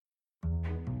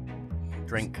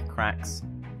drink cracks.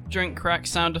 Drink crack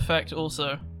sound effect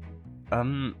also.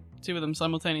 Two of them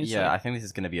simultaneously. Yeah, I think this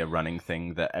is going to be a running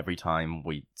thing that every time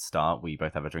we start, we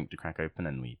both have a drink to crack open,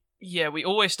 and we. Yeah, we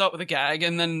always start with a gag,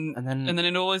 and then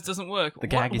it always doesn't work. The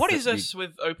gag what is is us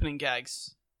with opening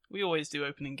gags? We always do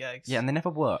opening gags. Yeah, and they never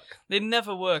work. They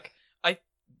never work. I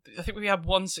think we had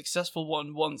one successful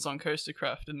one once on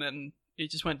Coastercraft, and then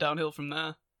it just went downhill from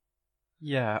there.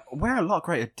 Yeah, we're a lot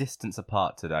greater distance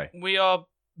apart today. We are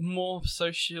more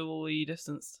socially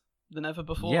distanced than ever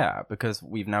before. Yeah, because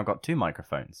we've now got 2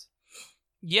 microphones.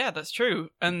 Yeah, that's true.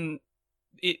 And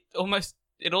it almost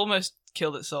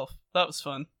killed itself. That was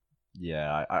fun.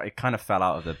 Yeah, I kind of fell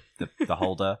out of the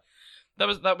holder.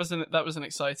 That was an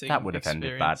exciting. That would have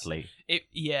ended badly.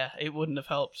 It wouldn't have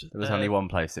helped. There was only one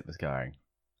place it was going.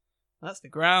 That's the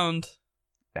ground.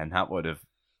 And that would have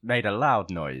made a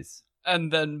loud noise.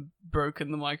 And then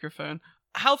broken the microphone.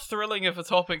 How thrilling of a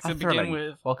topic to begin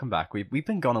with. Welcome back. We've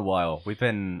been gone a while. We've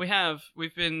been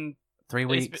 3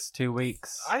 weeks, 2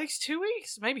 weeks. I think it's 2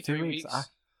 weeks, maybe 3 weeks.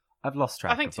 I've lost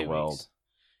track of the world.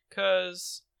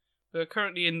 Because we're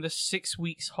currently in the 6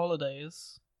 weeks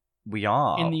holidays. We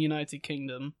are in the United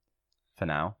Kingdom for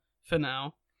now.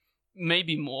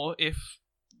 Maybe more if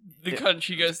the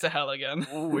country goes to hell again.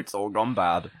 Oh, it's all gone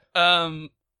bad.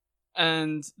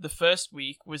 And the first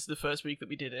week was the first week that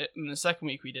we did it, and the second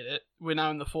week we did it. We're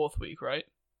now in the 4th week, right?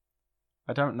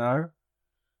 I don't know.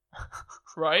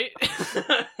 Right?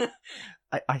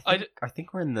 I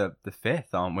think we're in the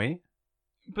 5th, aren't we?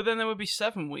 But then there would be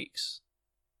 7 weeks,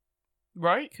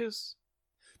 right? Because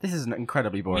this is an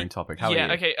incredibly boring topic. How are you?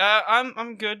 Yeah. Okay.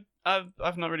 I'm good.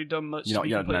 I've not really done much. You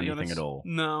haven't done anything honest. At all.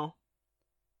 No.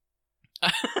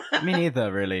 Me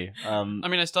neither, really. I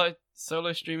mean, I started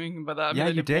solo streaming, but that. Yeah,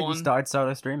 you did. You started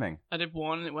solo streaming. I did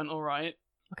one, and it went all right.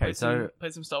 Okay,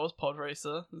 played some Star Wars Pod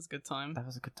Racer. It was a good time. That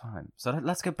was a good time. So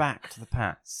let's go back to the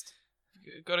past.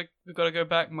 We've got to go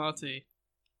back, Marty.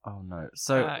 Oh no!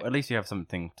 So at least you have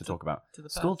something to talk about. To the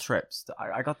school trips.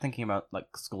 I got thinking about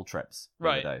school trips the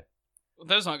other day.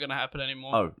 Those aren't going to happen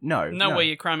anymore. Oh no! No way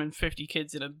you're cramming 50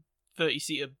 kids in a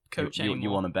 30-seater coach anymore.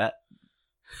 You want to bet?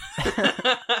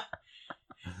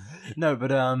 No,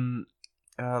 but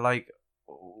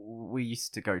we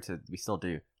used to go to. We still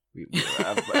do.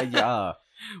 Yeah.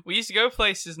 We used to go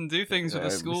places and do things with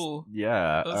the school.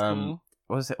 Yeah. That's cool.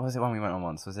 What was it when we went on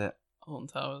once? Was it Alton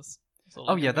Towers?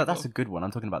 Oh yeah, that's a good one.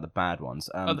 I'm talking about the bad ones.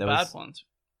 The bad ones.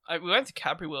 We went to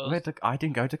Cadbury World. I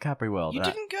didn't go to Cadbury World. You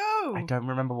didn't go. I don't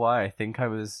remember why. I think I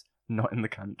was not in the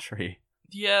country.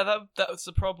 Yeah, that's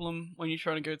the problem when you're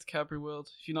trying to go to Cadbury World.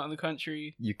 If you're not in the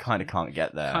country, you kind of can't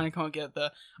get there.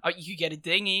 You get a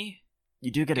dinghy.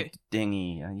 You do get a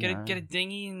dinghy. Get a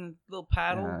dinghy and a little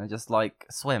paddle. Yeah, just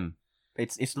swim.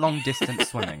 It's long distance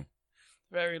swimming.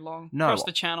 Very long. No, across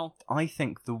the channel. I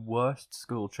think the worst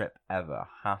school trip ever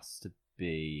has to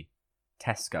be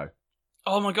Tesco.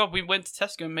 Oh my god, we went to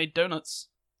Tesco and made donuts.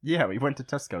 Yeah, we went to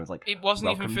Tesco. It was it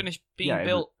wasn't even finished being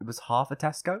built. It was half a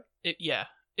Tesco.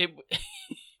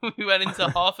 We went into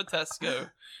half a Tesco,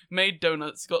 made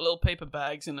donuts, got little paper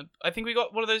bags, and I think we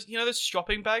got one of those, those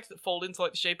shopping bags that fold into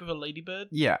the shape of a ladybird.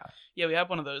 Yeah. Yeah, we had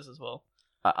one of those as well.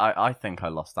 I think I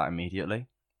lost that immediately.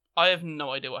 I have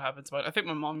no idea what happened to it. I think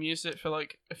my mom used it for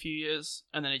a few years,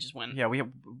 and then it just went. Yeah,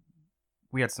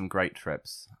 we had some great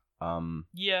trips.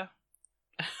 Yeah.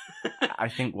 I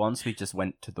think once we just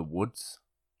went to the woods.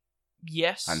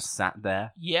 Yes. And sat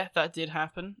there. Yeah, that did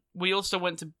happen. We also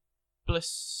went to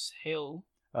Bliss Hill.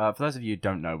 For those of you who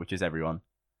don't know, which is everyone,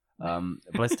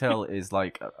 Bliss Hill is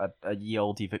like a ye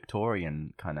olde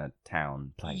Victorian kind of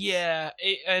town place. Yeah,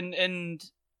 and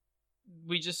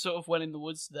we just sort of went in the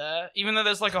woods there, even though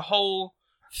there's a whole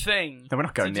thing. No, we're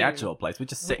not going to the actual place. We're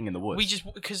just sitting in the woods.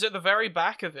 Because at the very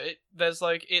back of it, there's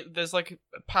a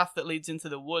path that leads into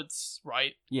the woods,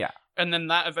 right? Yeah. And then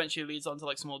that eventually leads onto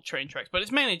some old train tracks, but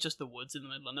it's mainly just the woods in the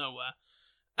middle of nowhere.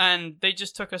 And they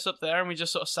just took us up there, and we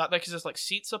just sort of sat there because there's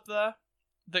seats up there.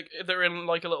 They're in a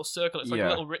little circle. It's a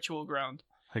little ritual ground.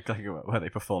 Like where they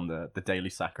perform the daily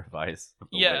sacrifice of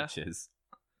the witches.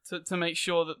 To make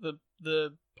sure that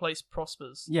the place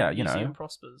prospers. Yeah, the museum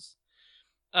prospers.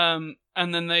 And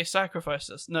then they sacrificed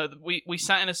us. No, we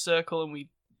sat in a circle, and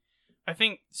I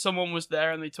think someone was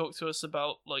there, and they talked to us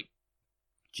about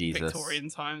Jesus. Victorian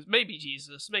times. Maybe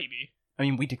Jesus, maybe. I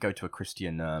mean, we did go to a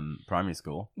Christian primary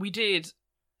school. We did.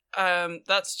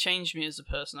 That's changed me as a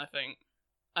person, I think.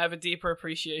 I have a deeper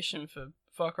appreciation for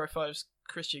Far Cry 5's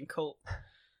Christian cult.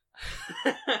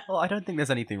 Well, I don't think there's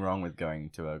anything wrong with going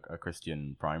to a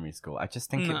Christian primary school. I just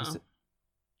think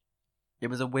it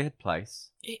was a weird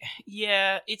place.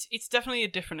 It's definitely a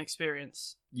different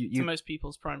experience to most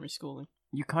people's primary schooling.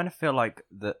 You kind of feel like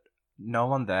that no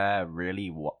one there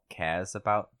really cares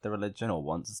about the religion or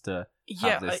wants to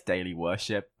have this daily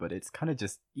worship, but it's kind of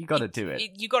just, you gotta do it.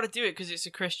 You gotta do it because it's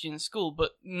a Christian school,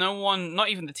 but no one, not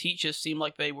even the teachers, seemed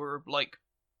like they were, like,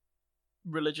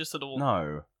 religious at all.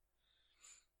 No.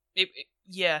 It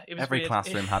was Every weird.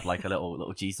 classroom had, like, a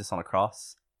little Jesus on a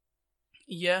cross.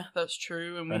 Yeah, that's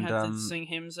true, and we had to sing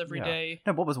hymns every day.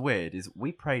 No, what was weird is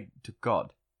we prayed to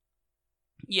God.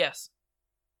 Yes.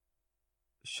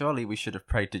 Surely we should have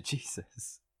prayed to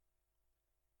Jesus.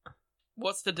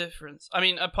 What's the difference? I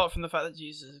mean, apart from the fact that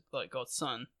Jesus is like God's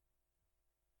son.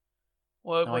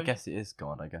 Well, no, I guess it is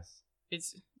God, I guess.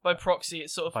 It's by proxy,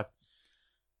 it's sort of...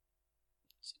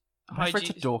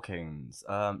 Richard Dawkins.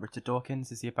 Richard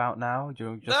Dawkins, is he about now? Do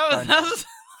you just that's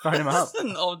phone him up? That's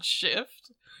an odd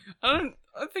shift. I don't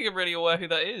think I'm really aware who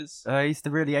that is. He's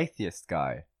the really atheist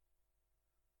guy.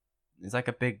 He's like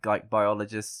a big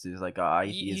biologist who's like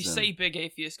atheism. You say big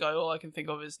atheist guy, all I can think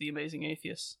of is The Amazing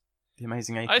Atheist. The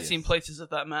Amazing Atheist. I've seen places of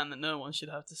that man that no one should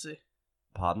have to see.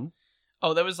 Pardon?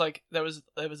 Oh, there was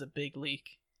a big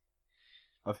leak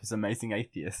of his Amazing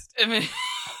Atheist. I mean,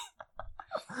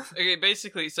 okay,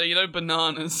 basically, so you know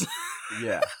bananas.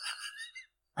 Yeah.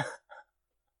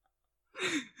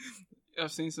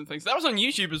 I've seen some things. That was on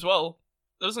YouTube as well.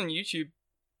 That was on YouTube.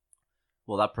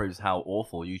 Well, that proves how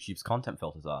awful YouTube's content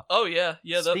filters are. Oh yeah.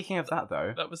 Speaking of that,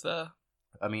 though, that was there.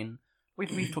 I mean,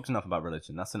 we've talked enough about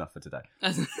religion. That's enough for today.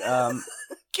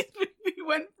 We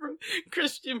went from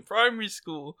Christian primary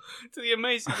school to The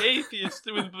Amazing Atheist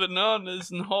with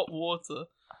bananas and hot water.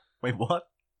 Wait, what?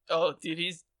 Oh,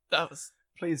 dude, that was...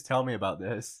 Please tell me about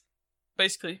this.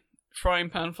 Basically, frying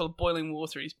pan full of boiling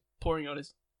water, he's pouring out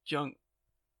his junk.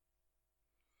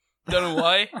 Don't know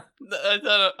why. I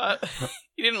don't know.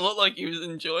 He didn't look like he was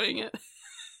enjoying it.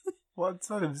 What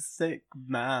sort of sick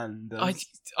man does...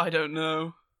 I don't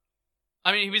know.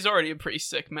 I mean, he was already a pretty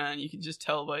sick man. You can just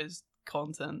tell by his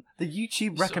content. The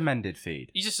YouTube recommended feed.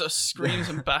 He just sort of screams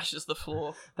and bashes the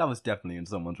floor. That was definitely in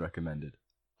someone's recommended.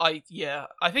 I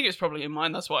think it's probably in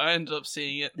mine. That's why I ended up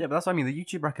seeing it. Yeah, but that's what I mean. The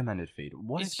YouTube recommended feed.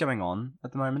 What is going on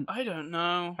at the moment? I don't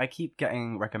know. I keep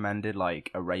getting recommended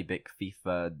like Arabic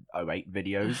FIFA 08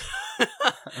 videos.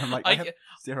 I'm like, I have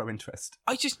zero interest.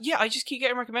 I just keep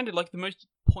getting recommended like the most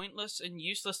pointless and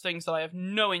useless things that I have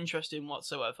no interest in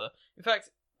whatsoever. In fact,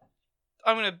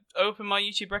 I'm gonna open my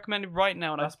YouTube recommended right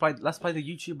now. And let's play the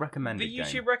YouTube recommended game. The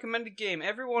YouTube recommended game.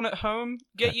 Everyone at home,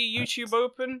 get your YouTube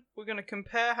open. We're gonna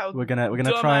compare how we're gonna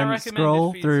try and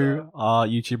scroll through our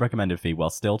YouTube recommended feed while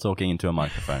still talking into a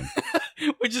microphone.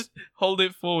 We just hold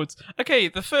it forwards. Okay,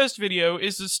 the first video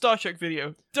is a Star Trek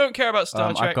video. Don't care about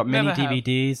Star Trek. I've got mini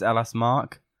DVDs, LS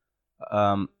Mark.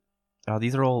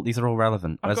 These are all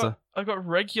relevant. I've got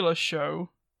regular show.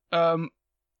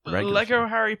 Lego show.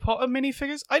 Harry Potter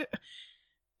minifigures.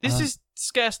 This is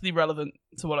scarcely relevant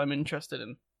to what I'm interested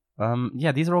in.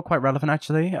 Yeah, these are all quite relevant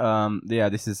actually. Yeah,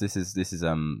 this is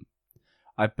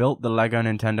I built the Lego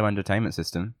Nintendo Entertainment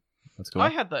System. That's cool. I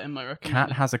had that in my recommended.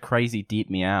 Cat has a crazy deep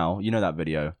meow. You know that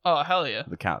video? Oh, hell yeah.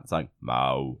 The cat's like,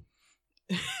 meow.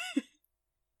 But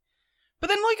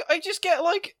then, like, I just get,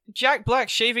 like, Jack Black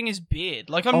shaving his beard.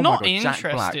 Like, I'm not interested.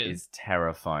 Jack Black is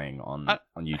terrifying on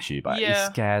YouTube. Yeah.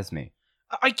 He scares me.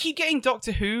 I keep getting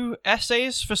Doctor Who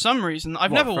essays for some reason.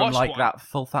 I've never watched like one. That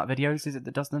full fat videos, is it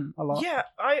that does them a lot? Yeah,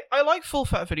 I like full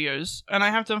fat videos, and I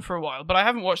have done for a while, but I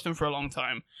haven't watched them for a long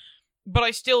time. But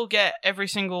I still get every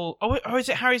single... Oh, is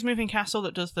it Harry's Moving Castle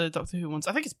that does the Doctor Who ones?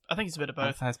 I think it's a bit of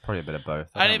both. That's probably a bit of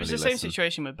both. And it was the same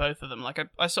situation with both of them. Like,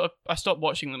 I stopped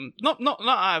watching them. Not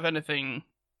out of anything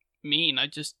mean. I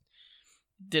just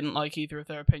didn't like either of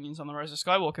their opinions on the Rise of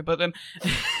Skywalker. But then...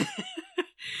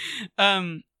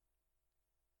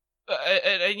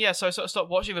 yeah, so I sort of stopped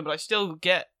watching them, but I still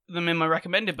get them in my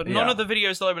recommended. But none of the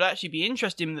videos that I would actually be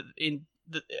interested in that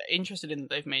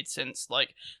they've made since,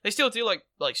 like, they still do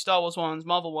like Star Wars ones,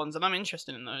 Marvel ones, and I'm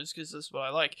interested in those because that's what I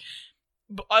like.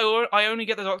 But I only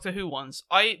get the Doctor Who ones.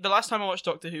 The last time I watched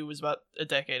Doctor Who was about a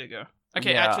decade ago.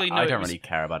 Okay, yeah, actually no, I don't really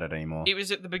care about it anymore. It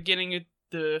was at the beginning of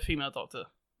the female Doctor.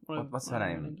 What's her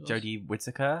name? Jodie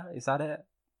Whittaker? Is that it?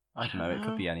 I don't know. It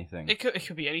could be anything. It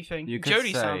could be anything.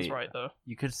 Jodie sounds right though.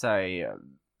 You could say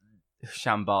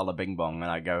Shambhala Bing Bong,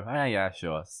 and I go, oh, yeah,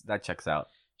 sure, that checks out.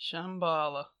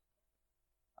 Shambhala.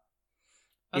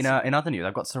 In other news,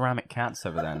 I've got ceramic cats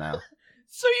over there now.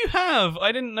 So you have?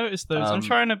 I didn't notice those. I'm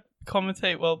trying to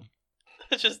commentate. Well,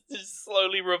 just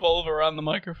slowly revolve around the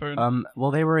microphone.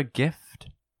 Well, they were a gift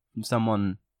from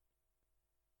someone.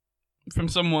 From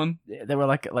someone. They were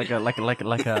like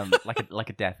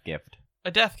a death gift. A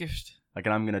death gift. Like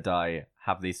an I'm gonna die.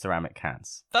 Have these ceramic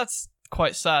cats. That's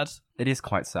quite sad. It is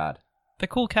quite sad. They're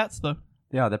cool cats, though.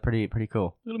 Yeah, they're pretty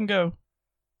cool. Let them go.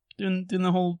 Doing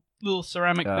the whole little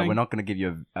ceramic thing. We're not going to give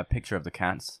you a picture of the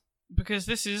cats. Because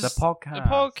this is... The podcast. The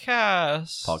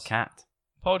podcast.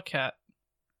 Podcat.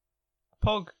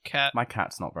 Pogcat. My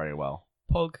cat's not very well.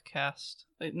 Pogcast.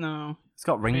 No. It's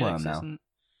got ringworm Felix now. isn't.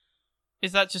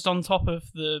 Is that just on top of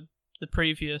the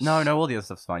previous... No, all the other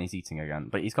stuff's fine. He's eating again.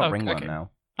 But he's got ringworm now.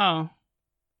 Oh.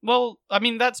 Well, I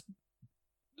mean, that's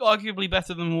arguably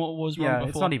better than what was wrong before.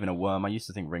 It's not even a worm. I used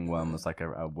to think ringworm was like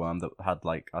a worm that had,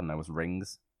 like, I don't know, was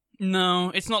rings.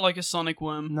 No, it's not like a sonic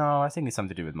worm. No, I think it's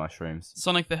something to do with mushrooms.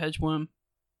 Sonic the Hedgeworm.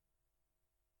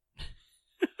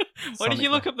 Why did you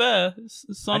look up there?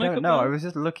 Sonic I don't know. I was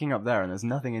just looking up there and there's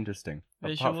nothing interesting.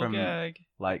 Visual apart from, gag.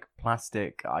 like,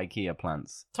 plastic IKEA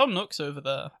plants. Tom Nook's over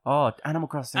there. Oh, Animal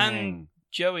Crossing. And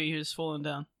Joey, who's fallen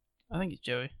down. I think it's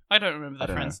Joey. I don't remember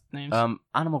their friends' names.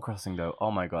 Animal Crossing, though.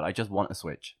 Oh my god, I just want a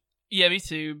Switch. Yeah, me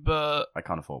too, but... I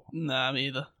can't afford one. Nah, me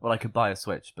either. Well, I could buy a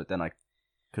Switch, but then I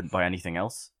couldn't buy anything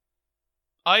else.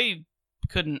 I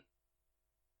couldn't.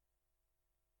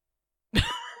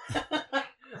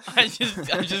 I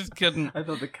just couldn't. I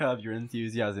thought the Curb Your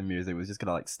Enthusiasm music was just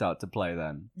gonna like start to play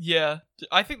then. Yeah,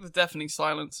 I think the deafening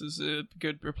silence is a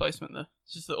good replacement there.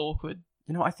 It's just the awkward.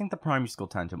 You know, I think the primary school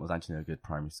tangent was actually a good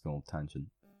primary school tangent.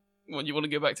 What, you want to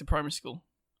go back to primary school?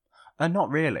 Not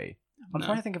really. I'm No.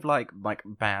 trying to think of like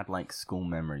bad like school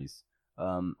memories.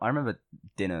 I remember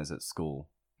dinners at school.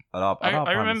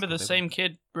 I remember the same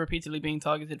kid repeatedly being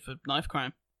targeted for knife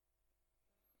crime.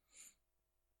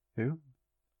 Who?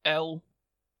 L.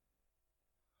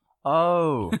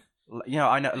 Oh,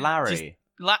 I know Larry.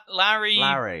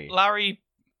 Larry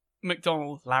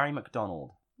McDonald. Larry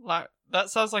McDonald. That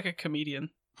sounds like a comedian.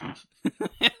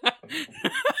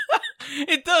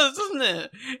 It does, doesn't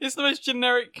it? It's the most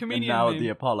generic comedian. And now name. at the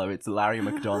Apollo, it's Larry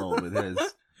McDonald with his.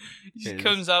 He just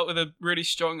comes out with a really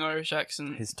strong Irish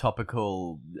accent. His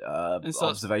topical and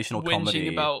starts observational whinging comedy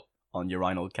about on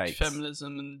urinal cakes.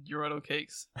 Feminism and urinal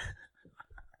cakes.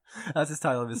 That's his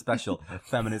title of his special: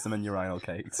 Feminism and Urinal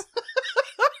Cakes.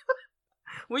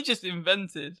 We just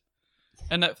invented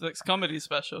a Netflix comedy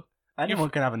special. Anyone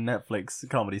can have a Netflix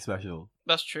comedy special.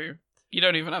 That's true. You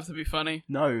don't even have to be funny.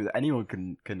 No, anyone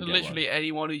can Literally get one.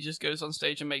 anyone who just goes on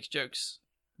stage and makes jokes.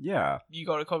 Yeah. You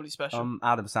got a comedy special.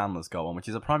 Adam Sandler's got one, which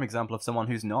is a prime example of someone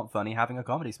who's not funny having a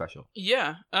comedy special.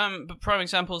 Yeah. But prime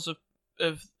examples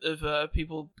of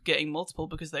people getting multiple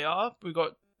because they are. We've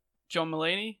got John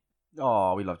Mulaney.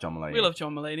 Oh, we love John Mulaney. We love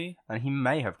John Mulaney. And he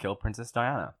may have killed Princess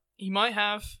Diana. He might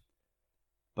have.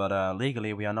 But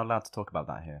legally, we are not allowed to talk about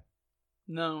that here.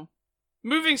 No.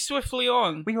 Moving swiftly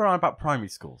on. We were on about primary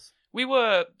schools. We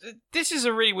were... This is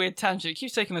a really weird tangent. It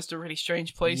keeps taking us to really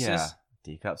strange places. Yeah.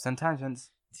 Teacups and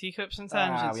tangents. Teacups and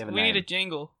tangents. We need a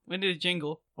jingle.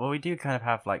 Well, we do kind of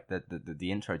have like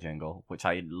the intro jingle, which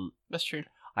That's true.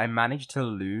 I managed to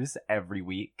lose every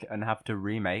week and have to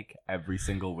remake every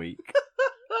single week.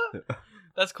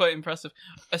 That's quite impressive,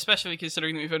 especially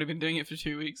considering that we've only been doing it for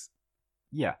 2 weeks.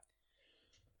 Yeah.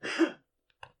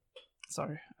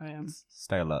 Sorry, I am.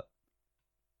 Stay alert.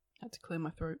 Had to clear my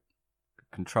throat.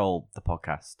 Control the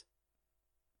podcast.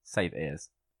 Save ears.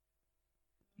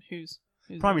 Who's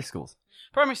Primary schools.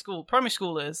 Primary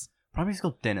school is. Primary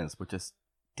school dinners were just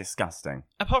disgusting.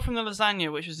 Apart from the lasagna,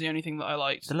 which was the only thing that I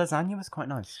liked. The lasagna was quite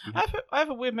nice. I have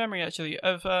a weird memory actually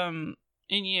of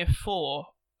in year 4,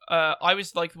 I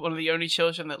was like one of the only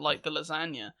children that liked the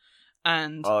lasagna,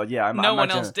 and no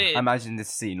one else did. Imagine this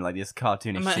scene, like this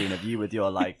cartoonish scene of you with your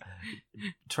like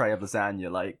tray of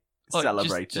lasagna, like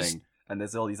celebrating, and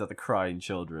there's all these other crying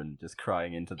children just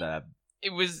crying into their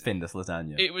Findus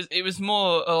lasagna. It was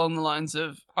more along the lines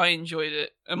of I enjoyed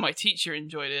it and my teacher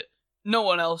enjoyed it. No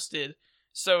one else did.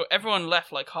 So everyone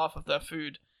left like half of their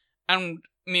food, and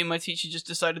me and my teacher just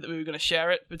decided that we were going to share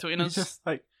it between us. Just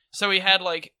like. So we had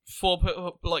like 4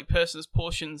 persons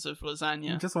portions of lasagna.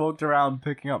 You just walked around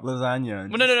picking up lasagna.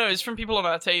 Well, no, it's from people on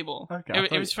our table. Okay,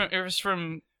 it was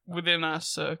from within our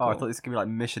circle. Oh, I thought this could be like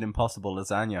Mission Impossible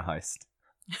lasagna heist.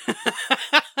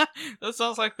 That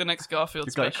sounds like the next Garfield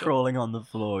just special. Like crawling on the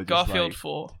floor. Garfield like,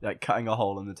 4. Like cutting a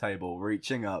hole in the table,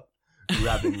 reaching up,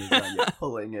 grabbing lasagna,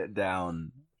 pulling it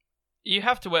down. You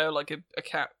have to wear like a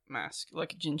cat mask,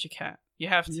 like a ginger cat. You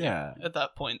have to at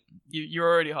that point. You're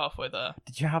already halfway there.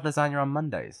 Did you have lasagna on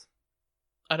Mondays?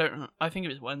 I don't know. I think it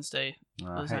was Wednesday.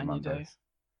 I hate Mondays.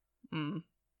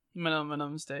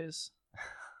 Minimums days.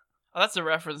 Oh, that's a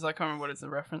reference. I can't remember what it's a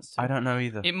reference to. I don't know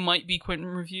either. It might be Quentin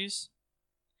Reviews.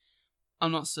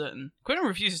 I'm not certain. Quentin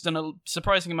Reviews has done a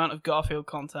surprising amount of Garfield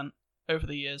content over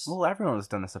the years. Well, everyone has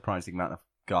done a surprising amount of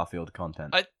Garfield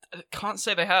content. I can't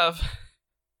say they have.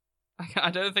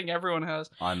 I don't think everyone has.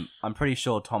 I'm pretty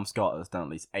sure Tom Scott has done at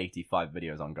least 85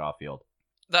 videos on Garfield.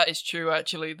 That is true,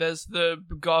 actually. There's the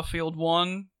Garfield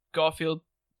 1, Garfield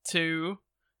 2,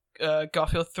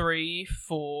 Garfield 3,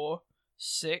 4,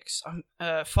 6,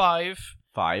 5.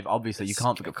 5. Obviously, you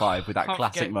can't forget 5 with that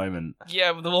classic moment.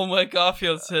 Yeah, with the one where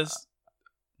Garfield says,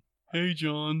 "Hey,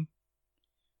 John.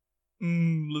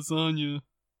 Lasagna."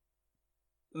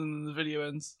 And then the video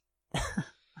ends.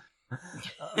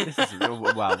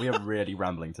 Wow, we are really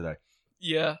rambling today.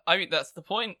 Yeah, I mean, that's the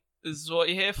point. This is what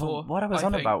you're here for. Well, what I was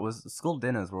on about was school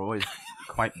dinners were always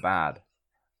quite bad.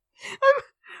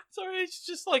 Sorry, it's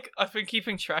just like I've been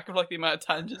keeping track of like the amount of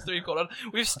tangents that we've got on.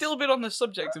 We've still been on the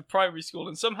subject of primary school,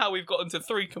 and somehow we've gotten to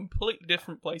 3 completely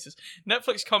different places: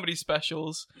 Netflix comedy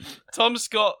specials, Tom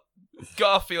Scott,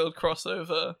 Garfield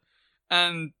crossover,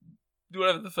 and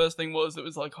whatever the first thing was that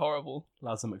was like horrible.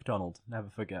 Lazar McDonald, never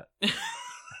forget.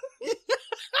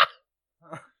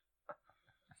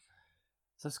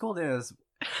 So school dinners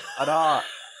at our...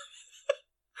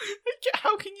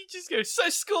 How can you just go, so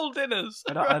school dinners?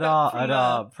 At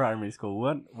our primary school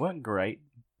weren't great.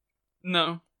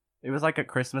 No. It was like at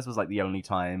Christmas was like the only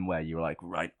time where you were like,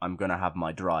 right, I'm going to have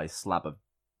my dry slab of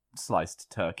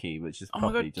sliced turkey, which is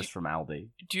probably just from Aldi.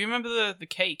 Do you remember the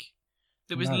cake?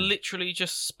 That was literally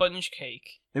just sponge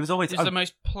cake. It was always the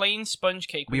most plain sponge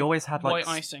cake. We always had like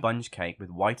icing. Sponge cake with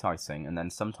white icing, and then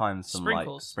sometimes some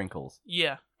sprinkles. Like sprinkles.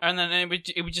 Yeah, and then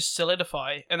it would just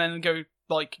solidify and then go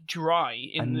like dry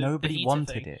in and the nobody the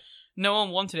wanted thing. it. No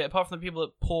one wanted it apart from the people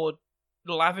that poured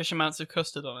lavish amounts of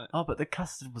custard on it. Oh, but the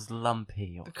custard was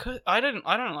lumpy. I don't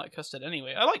like custard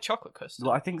anyway. I like chocolate custard.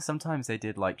 Well, I think sometimes they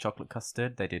did like chocolate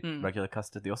custard. They did regular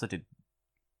custard. They also did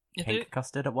pink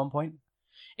custard at one point.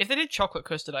 If they did chocolate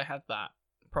custard, I had that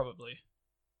probably.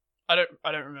 I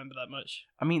don't remember that much.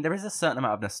 I mean, there is a certain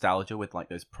amount of nostalgia with like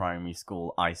those primary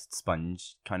school iced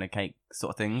sponge kind of cake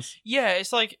sort of things. Yeah,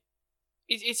 it's like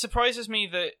it surprises me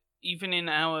that even in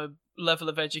our level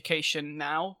of education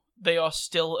now, they are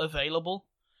still available.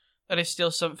 That is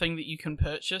still something that you can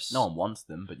purchase. No one wants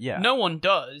them, but yeah. No one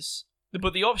does,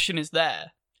 but the option is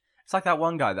there. It's like that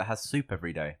one guy that has soup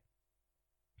every day.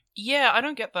 Yeah, I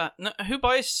don't get that. No, who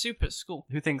buys soup at school?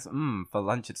 Who thinks, for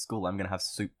lunch at school, I'm going to have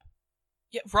soup?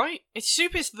 Yeah, right?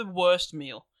 Soup is the worst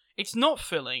meal. It's not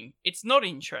filling. It's not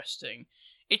interesting.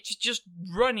 It's just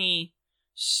runny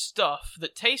stuff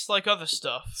that tastes like other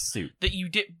stuff. Soup. That you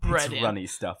dip bread in. It's runny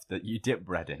stuff that you dip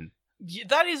bread in. Yeah,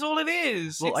 that is all it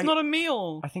is. Well, it's not a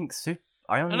meal. I think soup...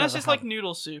 Unless it's like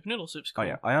noodle soup. Noodle soup's cool. Oh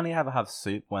yeah, I only ever have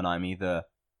soup when I'm either...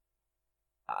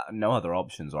 no other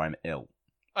options or I'm ill.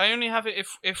 I only have it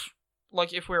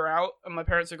if we're out and my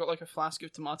parents have got like a flask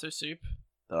of tomato soup.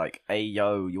 They're like, "Hey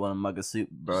yo, you want a mug of soup,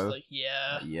 bro?" Just like,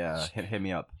 yeah, yeah, hit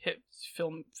me up.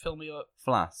 Fill me up.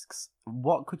 Flasks.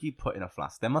 What could you put in a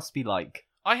flask? There must be like.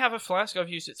 I have a flask. I've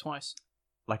used it twice.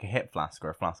 Like a hip flask or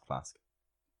a flask.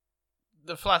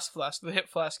 The flask. The hip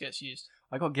flask gets used.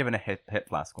 I got given a hip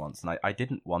flask once, and I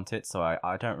didn't want it, so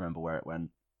I don't remember where it went.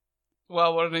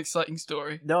 Wow, what an exciting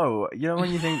story. No, you know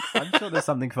when you think, I'm sure there's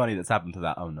something funny that's happened to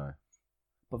that. Oh no.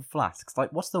 But flasks,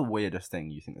 like, what's the weirdest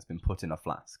thing you think that's been put in a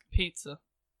flask? Pizza.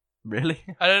 Really?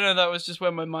 I don't know, that was just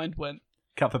where my mind went.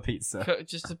 Cup of pizza.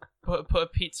 Just to put a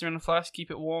pizza in a flask,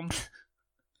 keep it warm.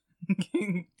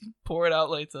 Pour it out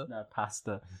later. No,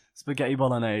 pasta. Spaghetti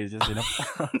bolognese just in a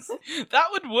flask. That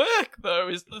would work, though,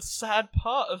 is the sad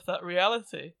part of that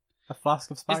reality. A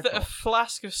flask of spag Is that a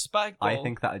flask of spag bol? I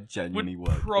think that would genuinely would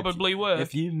work. Probably work.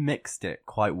 If you mixed it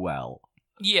quite well.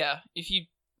 Yeah, you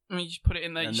just put it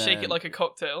in there, you shake it like a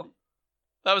cocktail.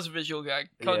 That was a visual gag.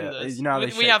 Can't do this. You know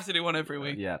we have to do one every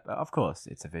week. Yeah, of course.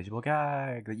 It's a visual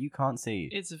gag that you can't see.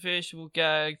 It's a visual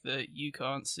gag that you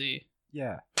can't see.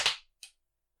 Yeah.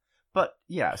 But,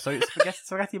 yeah, so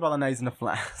spaghetti bolognese in a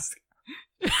flask.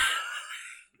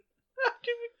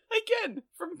 Again,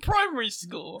 from primary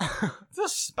school. It's a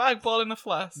spag bol in a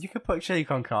flask. You could put chili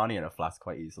con carne in a flask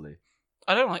quite easily.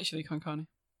 I don't like chili con carne.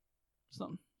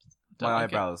 My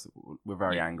eyebrows were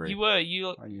very angry. You were.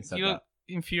 You were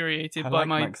infuriated by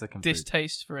my Mexican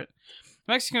distaste for it.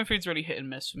 Mexican food's really hit and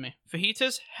miss for me.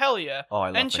 Fajitas, hell yeah. Oh, I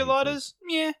love enchiladas,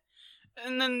 yeah.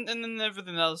 And then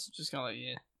everything else, just kind of like,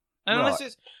 yeah. And unless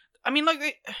it's... I mean, like, do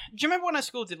you remember when our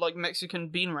school did, like, Mexican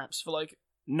bean wraps for, like...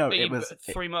 No, it was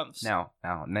 3 months. Now,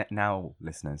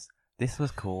 listeners, this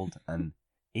was called an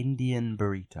Indian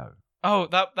burrito. Oh,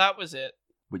 that was it.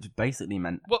 Which basically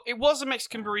meant... Well, it was a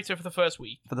Mexican burrito for the first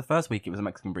week. For the first week, it was a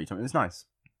Mexican burrito. It was nice.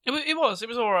 It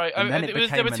was alright.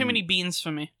 There were too many beans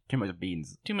for me. Too much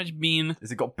beans. Too much bean.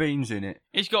 Has it got beans in it?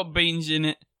 It's got beans in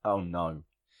it. Oh, no.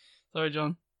 Sorry,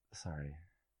 John. Sorry.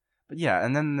 But yeah,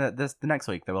 and then the next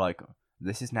week, they were like,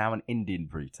 this is now an Indian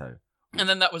burrito. And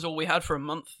then that was all we had for a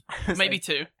month, maybe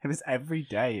 2. It was every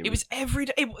day. It was every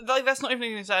day. Like, that's not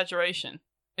even an exaggeration.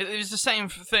 It was the same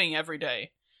thing every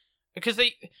day. Because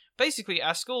basically,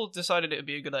 our school decided it would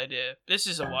be a good idea. This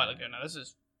is a while ago now.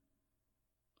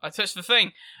 I touched the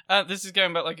thing. This is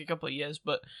going back like a couple of years,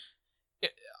 but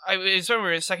it's when we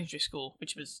were in secondary school,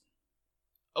 which was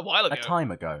a while ago. A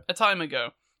time ago.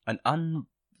 An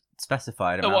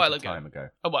unspecified amount of time ago.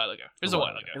 A while ago. It was a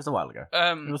while ago. It was a while ago.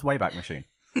 It was Wayback Machine.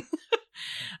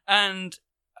 And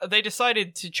they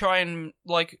decided to try and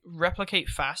like replicate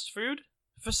fast food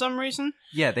for some reason.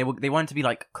 Yeah, they wanted to be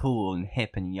like cool and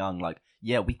hip and young. Like,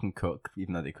 yeah, we can cook,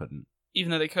 even though they couldn't.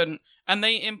 And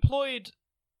they employed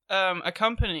a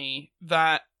company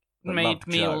that made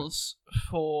meals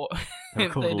for. They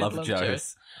were called Love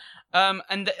Joes.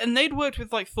 And they'd worked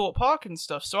with like Thorpe Park and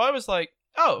stuff. So I was like,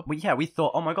 oh, well, yeah, we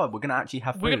thought, oh my god, we're gonna actually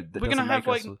have food that doesn't make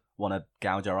us want to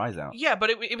gouge our eyes out. Yeah, but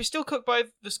it was still cooked by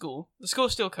the school. The school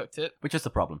still cooked it, which is the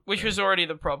problem. Which was already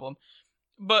the problem.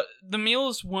 But the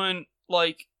meals weren't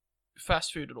like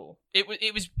fast food at all. It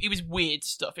was weird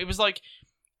stuff. It was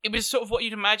sort of what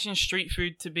you'd imagine street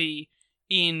food to be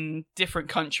in different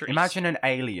countries. Imagine an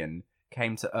alien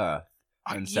came to Earth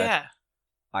and said,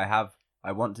 I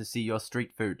want to see your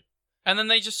street food. And then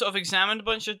they just sort of examined a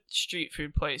bunch of street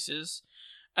food places,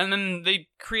 and then they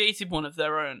created one of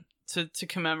their own to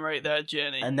commemorate their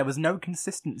journey. And there was no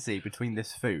consistency between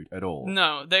this food at all.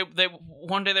 No, they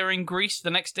one day they were in Greece,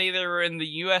 the next day they were in the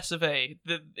US of A.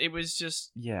 It was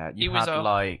just you had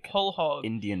like whole hog.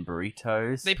 Indian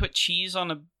burritos. They put cheese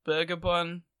on a burger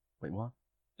bun. Wait, what?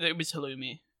 It was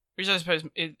halloumi, which I suppose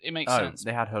it makes sense.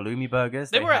 They had halloumi burgers.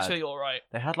 They were actually all right.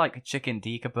 They had like chicken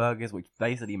tikka burgers, which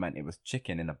basically meant it was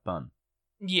chicken in a bun.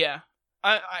 Yeah.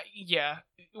 Yeah.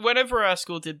 Whenever our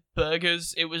school did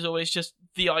burgers, it was always just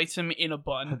the item in a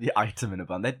bun. The item in a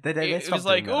bun. It was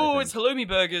like, it's halloumi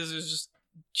burgers. It was just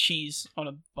cheese on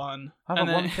a bun.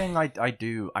 One thing I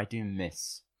do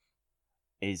miss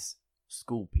is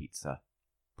school pizza.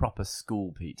 Proper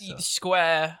school pizza. The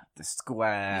square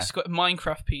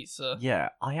Minecraft pizza. Yeah,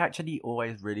 I actually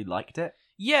always really liked it.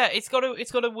 Yeah, it's got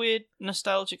a weird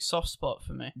nostalgic soft spot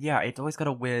for me. Yeah, it's always got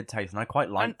a weird taste, and I quite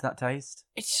liked that taste.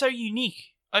 It's so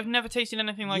unique. I've never tasted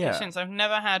anything like it since. I've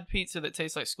never had pizza that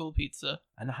tastes like school pizza.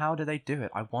 And how do they do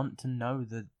it? I want to know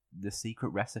the secret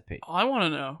recipe. I want to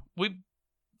know. We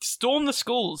storm the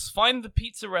schools, find the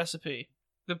pizza recipe,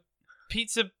 the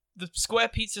square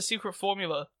pizza secret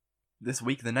formula. This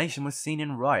week, the nation was seen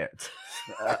in riot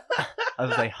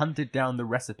as they hunted down the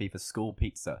recipe for school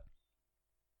pizza.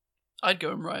 I'd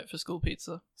go and riot for school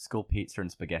pizza. School pizza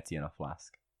and spaghetti in a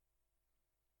flask.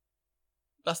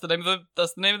 That's the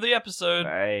name of the episode.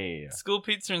 Hey. School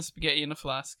pizza and spaghetti in a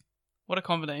flask. What a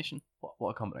combination. What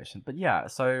a combination. But yeah,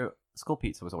 so school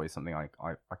pizza was always something I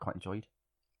quite enjoyed.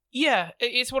 Yeah,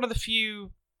 it's one of the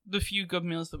few good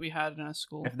meals that we had in our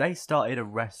school. If they started a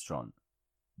restaurant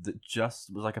that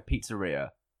just was like a pizzeria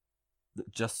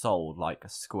that just sold like a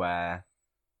square,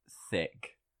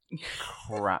 thick,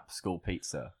 crap school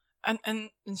pizza. And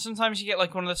sometimes you get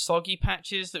like one of the soggy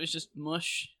patches that was just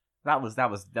mush. That was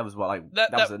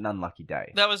an unlucky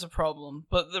day. That was a problem,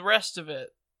 but the rest of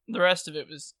it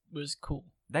was cool.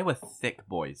 They were thick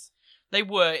boys. They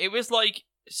were. It was like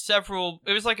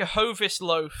a Hovis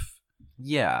loaf.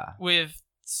 Yeah. With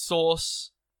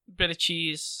sauce, bit of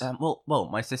cheese. Well,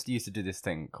 my sister used to do this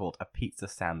thing called a pizza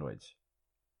sandwich.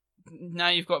 Now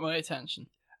you've got my attention.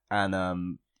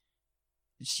 And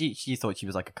she thought she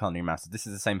was like a culinary master. This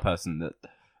is the same person that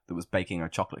was baking a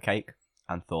chocolate cake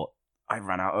and thought, I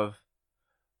ran out of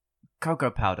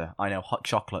cocoa powder. I know, hot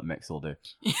chocolate mix will do.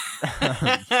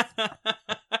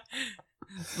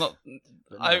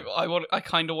 I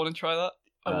kind of want to try that.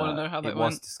 I want to know how that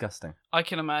went. It was disgusting. I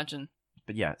can imagine.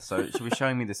 But yeah, so she was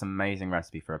showing me this amazing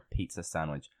recipe for a pizza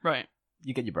sandwich. Right.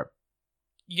 You get your bread.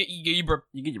 You get your bread.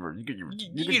 You get your bread. You get your bread.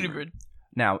 You get your bread.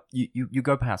 Now, you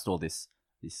go past all this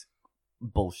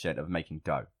bullshit of making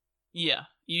dough. Yeah.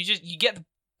 You get the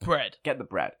bread. Get the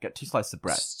bread. Get 2 slices of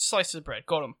bread. Slices of bread.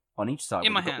 Got them. On each side.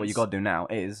 In my hands. What you got to do now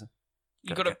is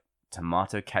you got to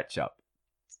tomato ketchup.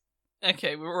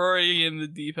 Okay, we're already in the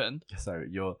deep end. So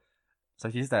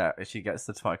she's there. She gets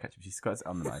the tomato ketchup. She squirts it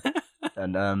on the knife,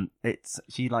 and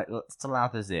she like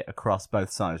slathers it across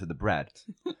both sides of the bread.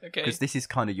 Okay. Because this is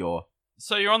kind of your.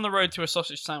 So you're on the road to a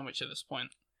sausage sandwich at this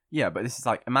point. Yeah, but this is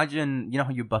like, imagine, you know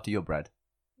how you butter your bread.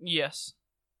 Yes,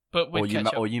 but with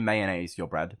ketchup. Or you mayonnaise your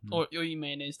bread. Or you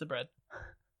mayonnaise the bread.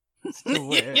 Still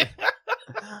weird.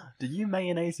 Do you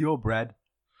mayonnaise your bread?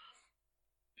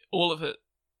 All of it.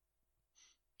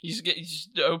 You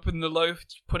just open the loaf,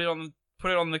 put it on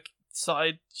the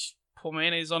side, pour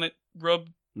mayonnaise on it, rub,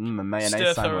 a mayonnaise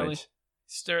stir sandwich. thoroughly.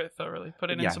 Stir it thoroughly. Put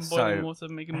it in Yeah, some boiling so water,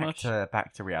 make it back mush.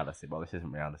 back to reality. Well, this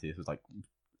isn't reality. This was like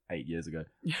 8 years ago.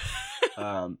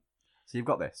 So you've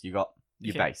got this. You got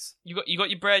your Okay. base. You got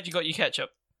your bread. You got your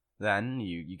ketchup. Then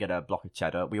you get a block of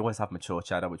cheddar. We always have mature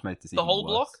cheddar, which makes this The even whole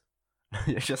worse. block?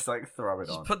 You just like throw it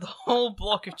Just on. put the whole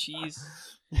block of cheese.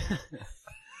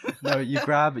 No, you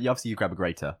grab a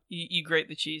grater. You grate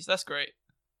the cheese. That's great.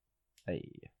 Hey,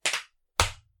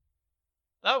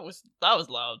 That was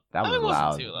loud. That was It wasn't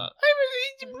loud. too loud.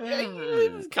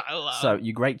 It was kind of loud. so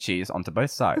you grate cheese onto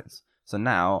both sides. So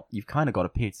now you've kind of got a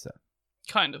pizza.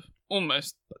 Kind of.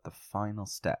 Almost. But the final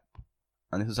step,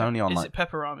 and this was only on Is like it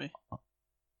pepperami?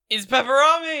 It's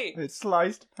pepperami! it's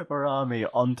sliced pepperami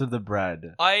onto the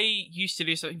bread. I used to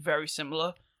do something very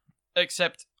similar,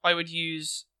 except I would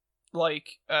use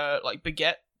like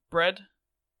baguette bread.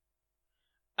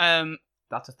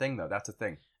 That's a thing, though. That's a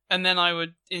thing. And then I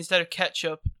would, instead of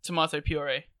ketchup, tomato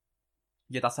puree.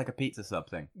 Yeah, that's like a pizza sub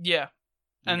thing. Yeah.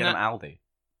 You And get them that- at Aldi.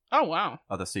 Oh wow.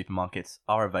 Other supermarkets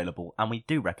are available, and we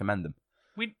do recommend them.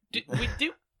 We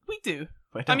do.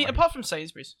 But I mean, apart from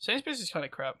Sainsbury's. Sainsbury's is kind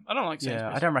of crap. I don't like Sainsbury's.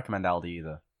 yeah, I don't recommend Aldi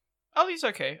either. Aldi's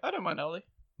okay. I don't mind Aldi.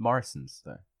 Morrison's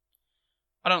though.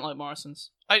 I don't like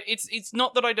Morrison's. It's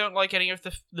not that I don't like any of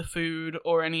the food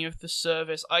or any of the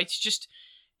service. It's just,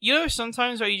 you know,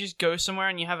 sometimes where you just go somewhere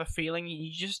and you have a feeling and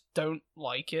you just don't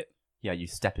like it. Yeah, you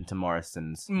step into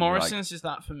Morrison's. and you're Morrison's is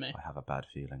that for me. like, I have a bad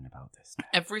feeling about this.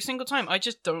 Every single time, I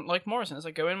just don't like Morrison's.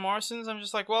 I go in Morrison's, I'm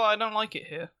just like, well, I don't like it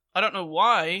here. I don't know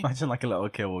why, Imagine like a little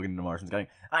kid walking into Morrison's going,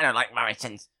 I don't like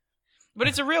Morrison's. but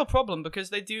it's a real problem because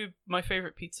they do my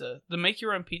favorite pizza. The make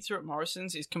your own pizza at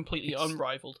Morrison's is completely It's-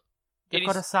 unrivaled. They've It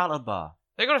got is- a salad bar.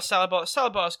 They got a salad bar.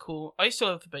 Salad bar's cool. I used to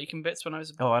love the bacon bits when I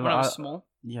was Oh, I when I was like- small.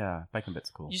 Yeah, bacon bits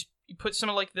are cool. You put some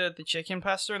of like the chicken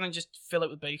pasta and then just fill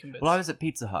it with bacon bits. Well, I was at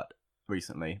Pizza Hut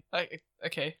recently,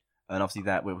 Okay. and obviously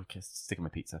that we're just sticking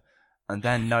with pizza, and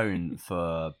they're known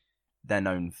for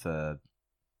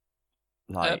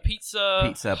like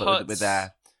Pizza, but with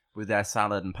Hut's- their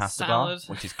salad and pasta Salad.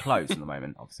 bar, which is closed at the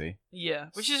moment, obviously. Yeah,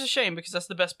 which is a shame because that's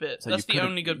the best bit. So That's you the could've-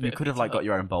 only good bit. You of could have Pizza like got Hut.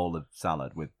 your own bowl of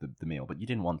salad with the meal, but you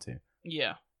didn't want to.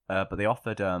 Yeah. But they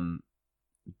offered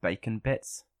bacon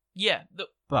bits, Yeah, the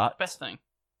but best thing.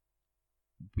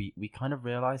 we kind of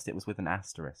realised it was with an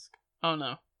asterisk. Oh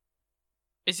no.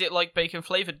 Is it like bacon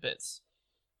flavored bits?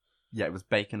 Yeah, it was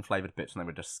bacon flavoured bits, and they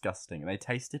were disgusting. They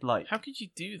tasted like How could you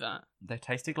do that?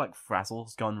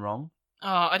 Frazzles gone wrong.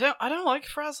 I don't like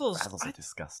Frazzles. Frazzles are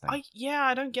disgusting.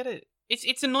 I don't get it.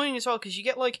 It's annoying as well because you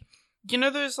get like, you know,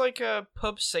 those like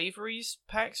pub savouries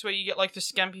packs where you get like the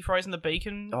scampi fries and the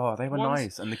bacon. Oh, they were ones?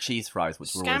 nice, and the cheese fries,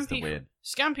 which were always the Scampi- weird.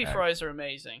 Scampi Yeah. fries are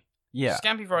amazing. Yeah,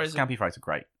 Scampi fries are Scampi fries are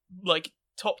great. like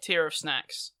top tier of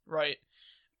snacks, right?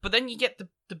 But then you get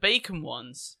the bacon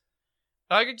ones.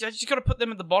 I just got to put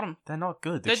them at the bottom. They're not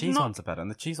good. The They're cheese not- ones are better, and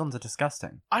the cheese ones are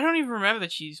disgusting. I don't even remember the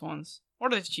cheese ones.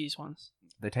 What are the cheese ones?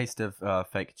 They taste of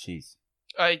fake cheese.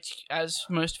 As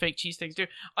most fake cheese things do.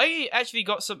 I actually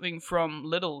got something from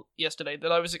Lidl yesterday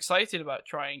that I was excited about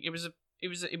trying. It was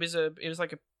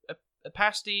like a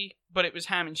pasty, but it was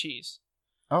ham and cheese.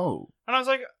 Oh, And I was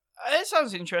like, that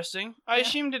sounds interesting. I Yeah.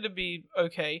 assumed it'd be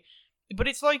okay, but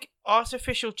it's like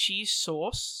artificial cheese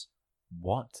sauce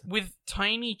what? with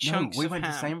tiny chunks no, we of went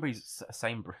ham. to Sainsbury's.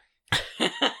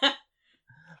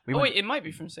 Wait, it might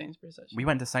be from Sainsbury's actually. We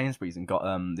went to Sainsbury's and got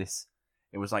this.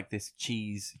 It was like this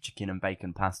cheese, chicken, and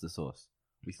bacon pasta sauce.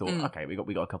 We thought, Mm. okay, we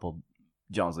got a couple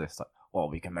jars of this. Like, oh,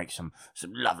 we can make some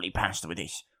lovely pasta with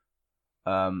this.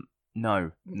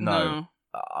 No.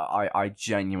 I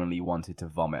genuinely wanted to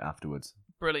vomit afterwards.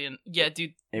 Brilliant. Yeah,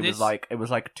 dude. It was like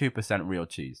 2% real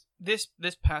cheese. This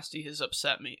pasty has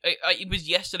upset me. It was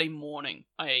yesterday morning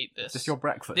I ate this. Is this your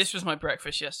breakfast? This was my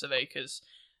breakfast yesterday because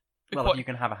Well, if you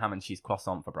can have a ham and cheese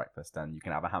croissant for breakfast, then you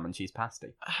can have a ham and cheese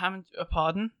pasty.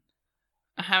 pardon?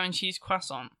 A ham and cheese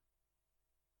croissant.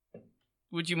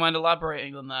 Would you mind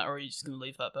elaborating on that, or are you just going to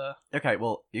leave that there? Okay,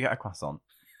 well, you get a croissant.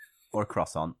 Or a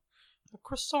croissant. A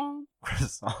croissant.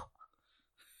 Croissant.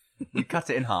 You cut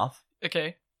it in half,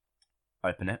 Okay.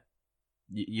 open it.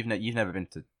 You've never been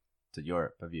to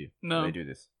Europe, have you? No. They do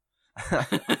this.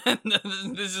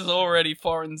 This is already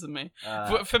foreign to me.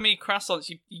 Uh, For me, croissants,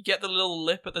 you get the little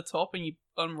lip at the top and you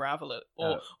unravel it,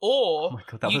 or oh my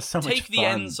God, that you was so much take the fun.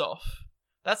 ends off.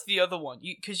 That's the other one.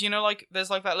 Because you know, like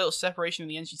there's like that little separation in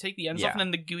the ends. You take the ends off, Yeah. and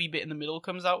then the gooey bit in the middle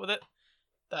comes out with it.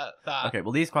 That Okay,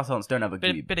 well, these croissants don't have a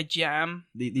gooey bit. bit of jam.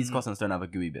 These croissants don't have a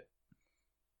gooey bit.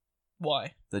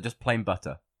 Why? They're just plain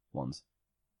butter ones.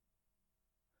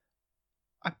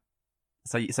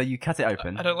 So you cut it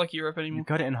open. I don't like Europe You anymore.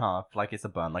 cut it in half like it's a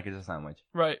bun, like it's a sandwich.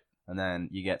 Right. and then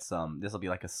you get some. This will be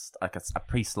like a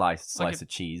pre-sliced Like slice of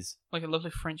cheese. Like a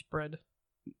lovely French bread.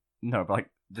 No, but like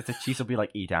the cheese will be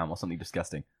like Edam or something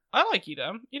disgusting. I like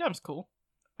Edam. Edam's cool.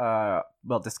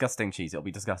 Well, disgusting cheese. It'll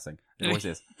be disgusting. It always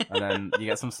is. And then you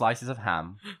get some slices of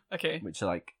ham, Okay. which are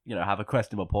like, have a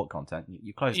questionable pork content.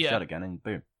 You close it Yeah. shut again, and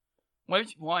boom. Why?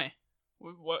 Why?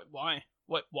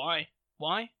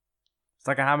 Why? It's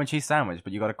like a ham and cheese sandwich,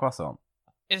 but you got a croissant.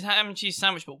 It's a ham and cheese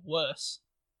sandwich, but worse.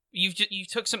 You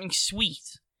took something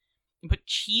sweet and put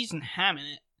cheese and ham in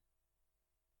it.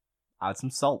 Add some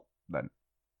salt, then.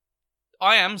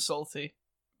 I am salty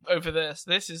over this.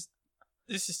 This is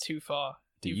too far.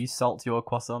 Do you salt your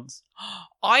croissants?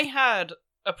 I had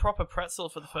a proper pretzel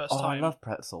for the first Oh, time. I love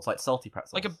pretzels, like salty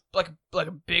pretzels. like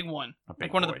a big one, A big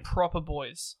like one of boy. the proper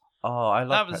boys. Oh, I love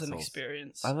That was pretzels. an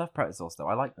experience. I love pretzels, though.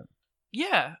 I like them.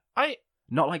 Yeah,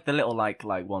 Not like the little like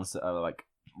ones that are like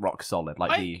rock solid,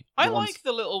 like the I ones... like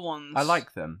the little ones. I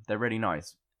like them. They're really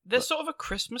nice. They're but- sort of a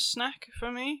Christmas snack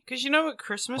for me because at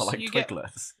Christmas I like you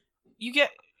Twiglets.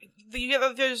 get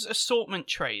those assortment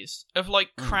trays of like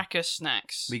cracker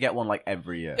snacks. We get one like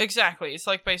every year. Exactly, it's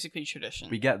like basically tradition.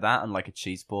 We get that and like a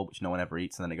cheese board, which no one ever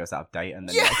eats, and then it goes out of date. And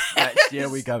then Yes! next year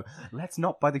we go, let's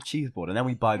not buy the cheese board, and then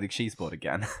we buy the cheese board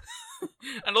again.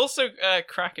 And also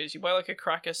crackers. You buy like a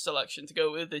cracker selection to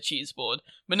go with the cheese board,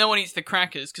 but no one eats the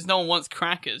crackers because no one wants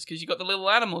crackers because you got the little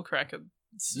animal cracker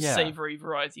Yeah. savory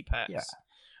variety packs. Yeah.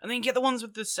 And then you get the ones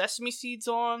with the sesame seeds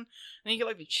on, and then you get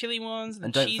like the chili ones and,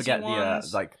 And the don't cheesy forget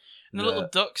ones, the like and the little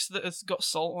ducks that has got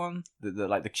salt on. the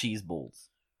like the cheese balls.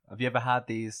 Have you ever had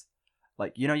these?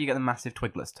 Like, you get the massive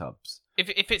Twiglets tubs.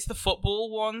 If it's the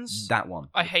football ones, That one.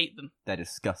 I hate them. They're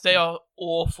disgusting. They are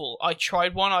awful. I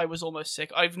tried one. I was almost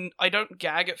sick. I don't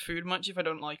gag at food much if I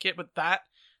don't like it, but that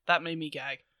made me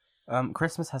gag.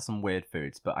 Christmas has some weird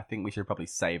foods, but I think we should probably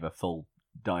save a full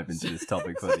dive into this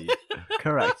topic for the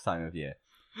correct time of year.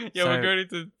 Yeah, So- we're going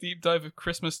into the deep dive of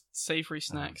Christmas savory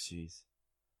snacks. Oh, jeez.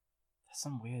 There's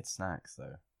some weird snacks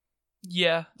though.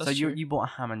 Yeah, that's So true. you bought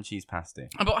a ham and cheese pasty.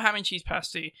 I bought ham and cheese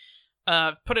pasty,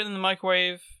 put it in the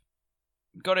microwave,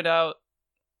 got it out,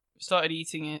 started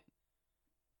eating it.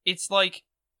 It's like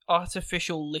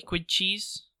artificial liquid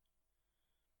cheese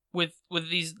with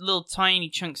these little tiny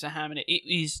chunks of ham in it. It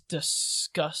is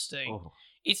disgusting. Oh.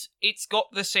 It's got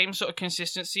the same sort of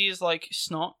consistency as like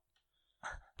snot,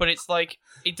 but it's like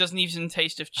it doesn't even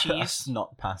taste of cheese.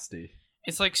 Snot pasty.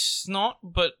 It's like snot,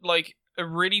 but like a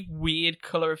really weird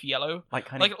color of yellow, Like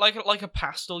kind of like a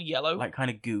pastel yellow. like kind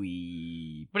of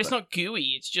gooey. But it's not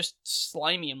gooey. It's just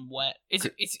slimy and wet.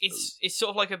 It's sort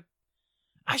of like a.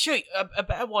 Actually, a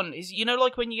better one is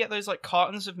like when you get those like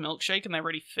cartons of milkshake and they're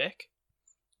really thick.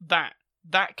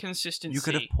 That consistency. You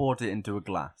could have poured it into a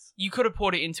glass. You could have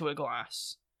poured it into a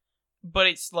glass, but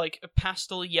it's like a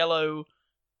pastel yellow,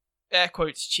 air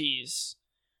quotes cheese.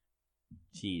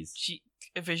 Cheese.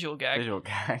 A visual gag. Visual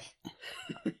gag.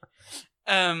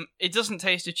 It doesn't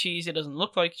taste of cheese. It doesn't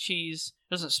look like cheese.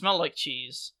 It doesn't smell like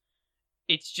cheese.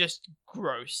 It's just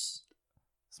gross.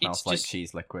 Smells It's like just-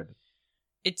 cheese liquid.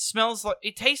 It smells like.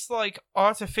 It tastes like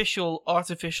artificial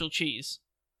cheese.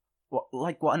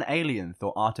 What an alien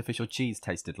thought artificial cheese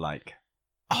tasted like.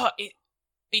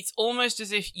 It's almost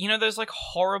as if those like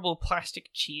horrible plastic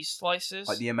cheese slices.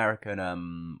 Like the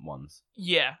American ones.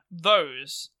 Yeah,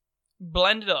 those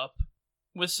blended up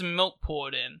with some milk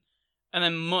poured in, and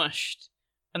then mushed,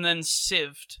 and then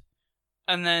sieved,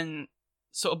 and then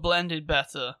sort of blended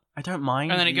better, I don't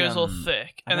mind. and then it the, goes all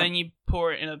thick, I and don't- then you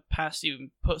pour it in a pasty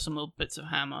and put some little bits of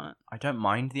ham on it. I don't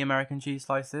mind the American cheese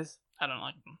slices, I don't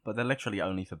like them. but they're literally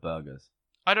only for burgers.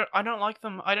 I don't like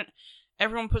them.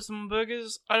 Everyone puts them on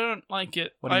burgers. I don't like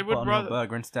it. What do you I put would on rather. your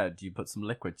burger instead? Do you put some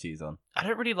liquid cheese on? I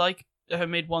don't really like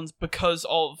homemade ones because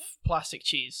of plastic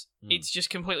cheese. Mm. It's just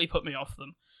completely put me off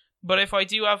them. But if I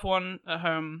do have one at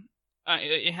home,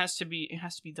 it has to be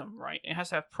done right. It has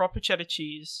to have proper cheddar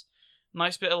cheese,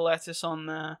 nice bit of lettuce on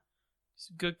there,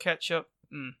 some good ketchup.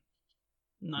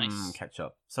 Nice.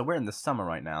 Ketchup. So we're in the summer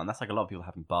right now, and that's like a lot of people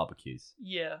having barbecues.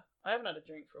 Yeah, I haven't had a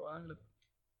drink for a while.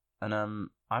 And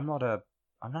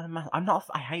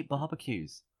I hate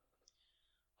barbecues.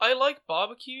 I like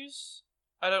barbecues.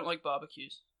 I don't like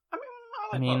barbecues. I mean,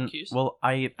 I like barbecues. Well,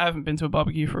 I haven't been to a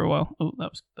barbecue for a while. Oh,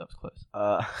 that was close.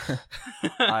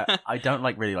 I don't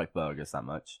really like burgers that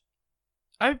much.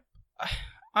 I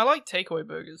like takeaway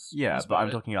burgers. Yeah, That's but about I'm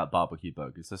it. talking about barbecue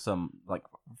burgers. So some like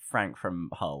Frank from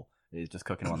Hull is just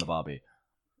cooking them on the barbie,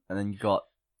 and then you got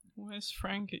Where's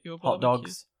Frank at your hot barbecue?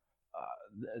 dogs.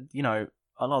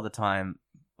 A lot of the time,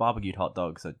 barbecued hot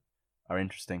dogs are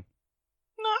interesting.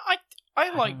 No, I like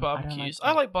don't like barbecues. that.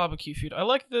 I like barbecue food. I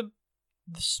like the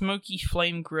smoky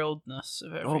flame grilledness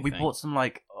of everything. Oh, we bought some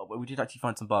we did actually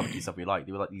find some barbecue stuff we liked.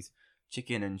 They were like these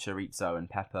chicken and chorizo and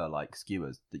pepper like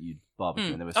skewers that you'd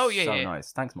barbecue, and they were so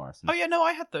nice. Thanks, Morrison. Oh yeah, no,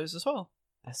 I had those as well.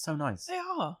 They're so nice. They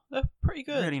are. They're pretty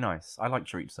good. Really nice. I like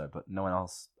chorizo, but no one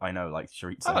else I know likes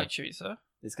chorizo. I like chorizo.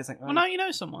 It's because well, now you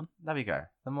know someone. There we go.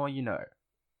 The more you know.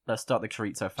 Let's start the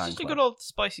chorizo fan Just club. a good old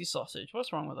spicy sausage.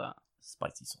 What's wrong with that?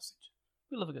 Spicy sausage.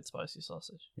 We love a good spicy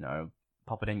sausage. You know,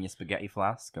 pop it in your spaghetti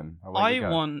flask and away you go. I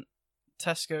want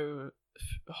Tesco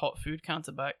hot food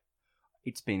counter back.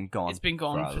 It's been gone. It's been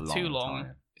gone for too long.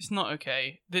 Time. It's not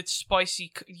okay. The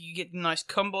spicy, you get nice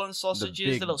Cumberland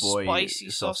sausages, the little spicy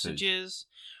sausages.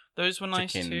 Those were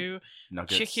nice too.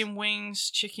 Nuggets. Chicken wings,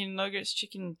 chicken nuggets,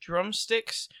 chicken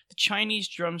drumsticks. The Chinese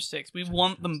drumsticks. We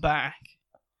want them back.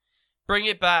 Bring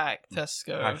it back,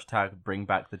 Tesco. Hashtag bring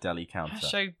back the deli counter.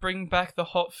 Hashtag bring back the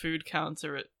hot food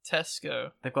counter at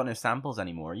Tesco. They've got no samples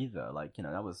anymore either. Like, you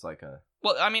know, that was like a...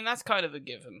 Well, I mean, that's kind of a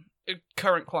given.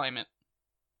 Current climate.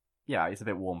 Yeah, it's a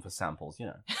bit warm for samples, you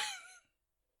know.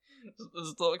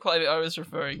 That's not the climate I was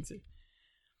referring to.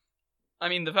 I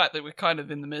mean, the fact that we're kind of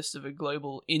in the midst of a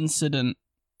global incident.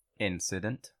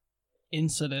 Incident?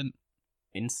 Incident.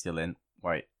 Insulin.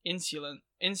 Wait. Insulation.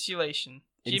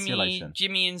 Insulation.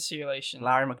 Jimmy Insulation.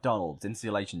 Larry McDonald's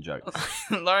insulation joke.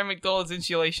 Larry McDonald's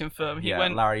insulation firm.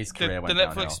 Larry's career went downhill. The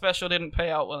Netflix downhill. special didn't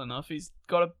pay out well enough. He's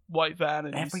got a white van.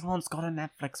 And everyone's got a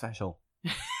Netflix special.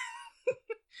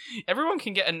 Everyone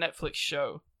can get a Netflix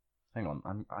show. Hang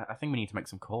on, I think we need to make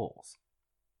some calls.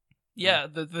 Yeah,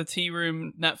 the Tea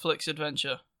Room Netflix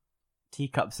adventure.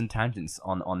 Teacups and Tangents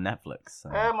on Netflix.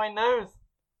 My nose.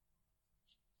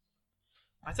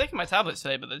 I've taken my tablets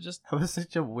today, but they're just... That was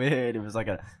such a weird... It was like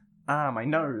a... my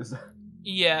nose.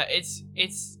 Yeah,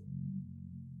 it's...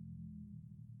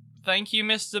 Thank you,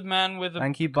 Mr. Man with a...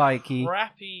 Thank you, Bikey.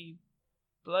 Crappy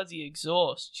bloody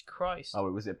exhaust. Christ. Oh,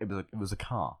 it was a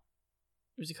car.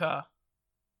 It was a car.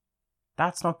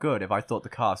 That's not good if I thought the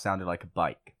car sounded like a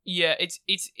bike. Yeah, it's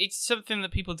something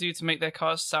that people do to make their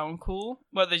cars sound cool,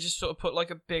 where they just sort of put like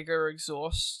a bigger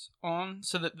exhaust on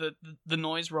so that the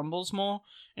noise rumbles more.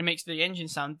 It makes the engine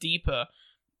sound deeper,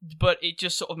 but it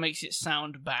just sort of makes it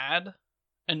sound bad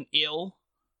and ill.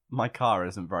 My car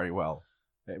isn't very well.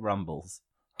 It rumbles.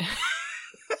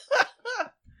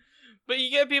 But you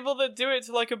get people that do it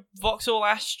to like a Vauxhall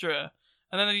Astra.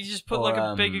 And then they just put like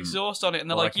a big exhaust on it, and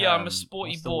they're like, "Yeah, I'm a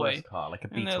sporty boy." Car, like a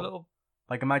Beetle. Little...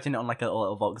 Like imagine it on like a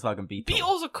little Volkswagen Beetle.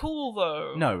 Beetles are cool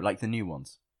though. No, like the new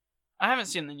ones. I haven't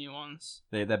seen the new ones.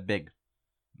 They're big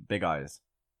eyes.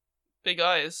 Big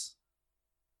eyes.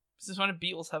 Since when do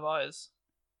Beetles have eyes?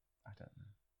 I don't know.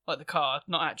 Like the car,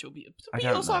 not actual Beetles. Do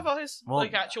Beetles have eyes? Well,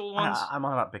 like actual ones? I'm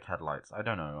on about big headlights. I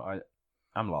don't know.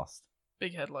 I'm lost.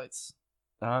 Big headlights.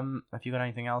 Have you got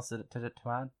anything else to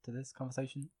add to this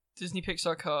conversation? Disney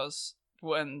Pixar cars,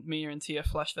 when Mia and Tia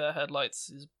flash their headlights,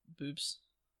 is boobs.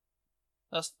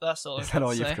 That's all I've got to say. Is that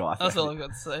all you've got? That's all I've got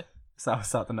to say. So is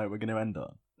that the note we're going to end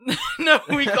on? No,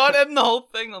 we can't end the whole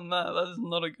thing on that. That is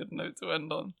not a good note to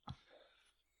end on.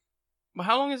 But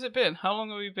how long has it been? How long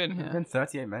have we been here? It's been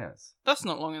 38 minutes. That's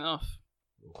not long enough.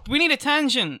 We need a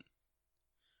tangent.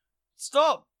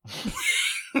 Stop.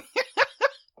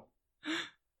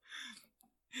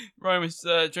 Ryan was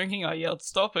drinking, I yelled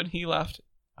stop, and he laughed.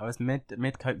 I was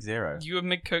mid Coke Zero. You were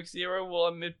mid Coke Zero, while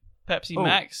I'm mid Pepsi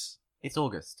Max. It's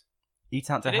August. Eat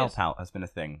Out to Help Out has been a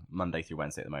thing Monday through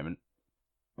Wednesday at the moment.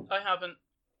 I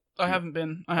haven't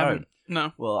been.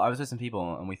 No. Well, I was with some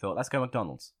people and we thought, let's go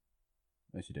McDonald's.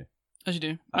 As you do. As you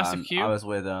do. Massive queue. I was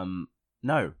with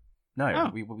no.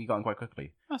 Oh. We got in quite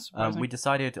quickly. That's surprising.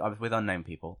 I was with unnamed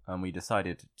people, and we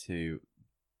decided we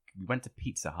went to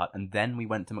Pizza Hut and then we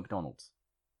went to McDonald's.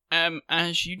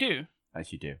 As you do.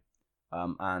 As you do.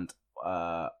 And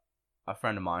a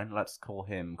friend of mine, let's call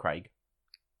him Craig.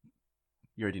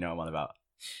 You already know what I'm on about.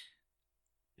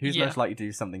 Who's most likely to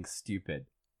do something stupid?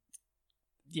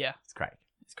 Yeah. It's Craig.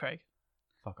 It's Craig.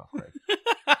 Fuck off, Craig.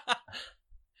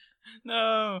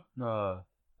 No. No.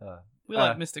 We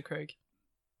like Mr. Craig.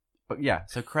 But yeah,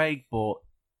 so Craig bought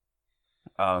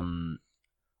a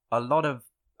lot of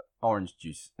orange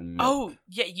juice and milk. Oh,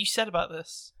 yeah, you said about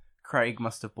this. Craig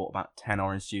must have bought about 10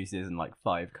 orange juices and like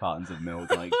 5 cartons of milk,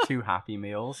 like 2 Happy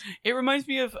Meals. It reminds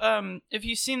me of have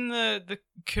you seen the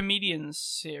Comedians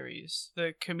series?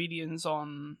 The comedians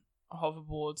on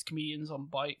hoverboards, comedians on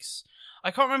bikes.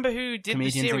 I can't remember who did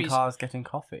Comedians the series. in cars getting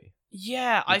coffee.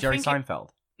 Yeah, Jerry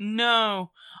Seinfeld.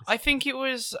 No, I think it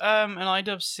was an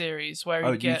iDub series where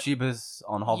YouTubers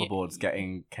on hoverboards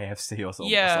getting KFC or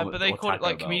something. Yeah, but they called it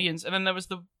like comedians, and then there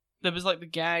was like the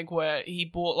gag where he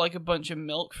bought like a bunch of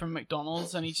milk from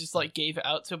McDonald's and he just like gave it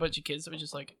out to a bunch of kids that were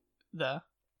just like there.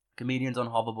 Comedians on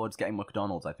hoverboards getting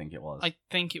McDonald's, I think it was. I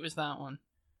think it was that one.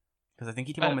 Because I think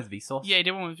he did one with Vsauce. Yeah, he did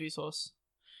one with Vsauce.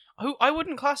 Who I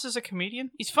wouldn't class as a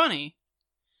comedian. He's funny,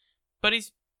 but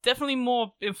he's definitely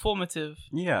more informative.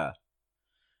 Yeah.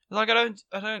 Like I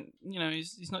don't,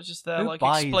 he's not just there Who like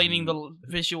buys explaining the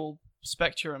visual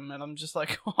spectrum, and I'm just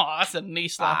like, oh, that's a knee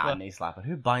slapper. Knee slapper.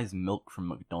 Who buys milk from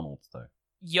McDonald's though?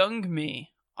 Young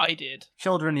me, I did.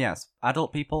 Children, yes.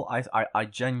 Adult people, I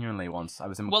genuinely once I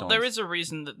was in McDonald's. Well, there is a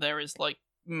reason that there is like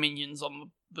minions on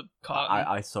the carton.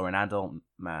 I saw an adult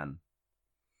man.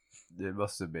 It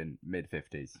must have been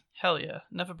mid-50s. Hell yeah,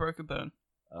 never broke a bone.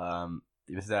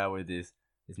 He was there with his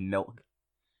milk.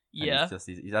 Yeah.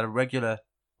 He's had a regular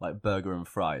like burger and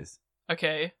fries.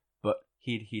 Okay. But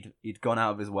he'd gone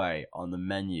out of his way on the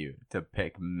menu to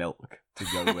pick milk to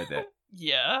go with it.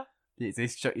 Yeah.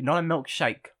 It's not a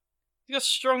milkshake. He got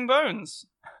strong bones.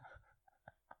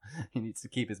 He needs to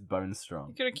keep his bones strong.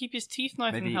 He's gotta keep his teeth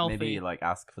nice and healthy. Maybe like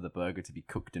ask for the burger to be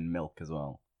cooked in milk as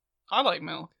well. I like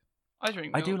milk. I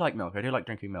drink milk. I do like milk. I do like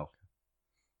drinking milk.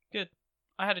 Good.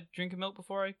 I had a drink of milk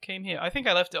before I came here. I think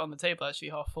I left it on the table actually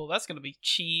half full. That's gonna be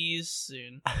cheese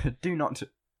soon. Do not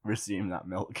resume that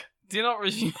milk. Do not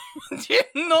resume. Do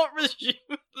not resume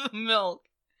the milk.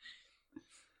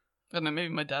 I don't know.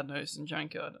 Maybe my dad noticed and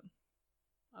drank it. I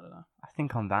don't know. I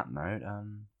think on that note,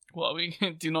 what are we?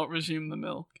 Do not resume the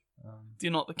milk. Do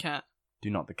not the cat.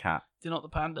 Do not the cat. Do not the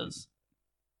pandas.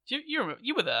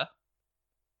 You were there.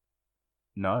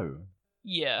 No.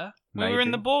 Yeah, Maybe. we were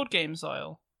in the board games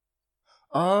aisle.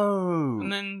 Oh.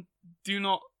 And then do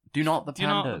not the pandas. Do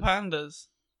not the pandas.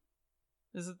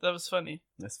 That was funny.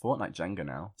 There's Fortnite Jenga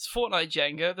now. There's Fortnite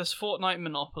Jenga. There's Fortnite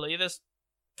Monopoly. There's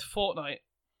Fortnite.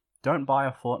 Don't buy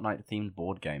a Fortnite themed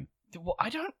board game. Well, I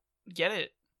don't get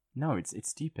it. No, it's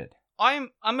stupid.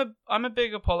 I'm a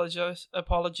big apologist. There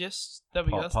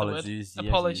we go. That's Apologies. the word.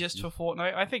 Yes, Apologist yes. for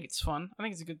Fortnite. I think it's fun. I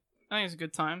think it's a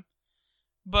good time.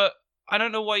 But I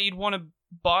don't know why you'd want to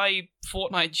buy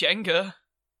Fortnite Jenga.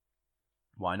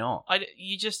 Why not? I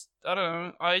don't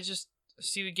know. I just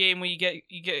see the game where you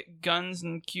get guns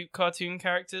and cute cartoon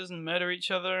characters and murder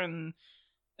each other and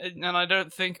I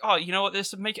don't think, oh, you know what,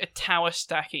 this would make a tower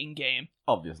stacking game.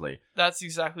 Obviously. That's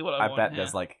exactly what I want. I bet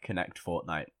there's like Connect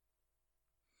Fortnite.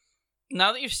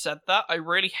 Now that you've said that, I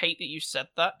really hate that you said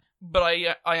that, but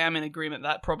I am in agreement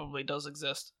that probably does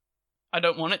exist. I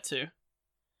don't want it to,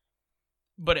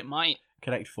 but it might.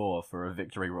 Connect 4 for a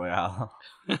victory royale.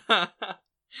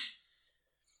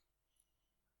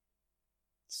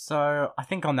 So, I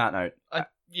think on that note,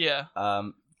 yeah.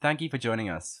 Thank you for joining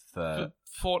us for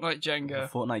Fortnite Jenga.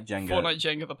 Fortnite Jenga. Fortnite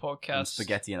Jenga, the podcast. And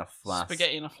Spaghetti in a Flask.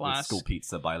 Spaghetti in a Flask. With School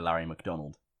Pizza by Larry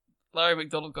McDonald. Larry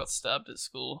McDonald got stabbed at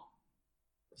school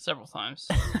several times.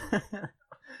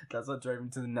 That's what drove him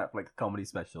to the Netflix comedy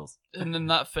specials. And then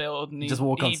that failed. And just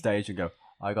walk on stage and go,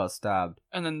 I got stabbed.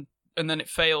 And then it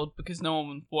failed because no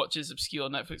one watches obscure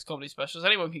Netflix comedy specials.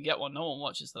 Anyone can get one. No one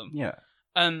watches them. Yeah.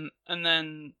 And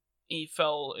then he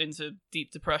fell into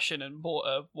deep depression and bought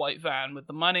a white van with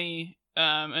the money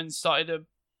and started a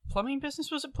plumbing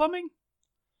business. Was it plumbing?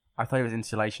 I thought it was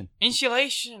insulation.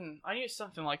 Insulation! I knew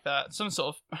something like that. Some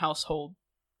sort of household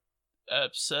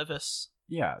service.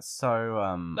 Yeah,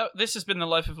 so... This has been the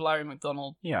life of Larry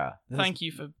McDonald. Yeah. Thank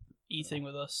you for eating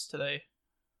with us today.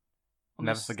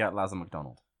 Never forget Lazar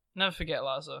McDonald. Never forget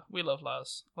Lazar. We love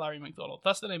Laz. Larry McDonald.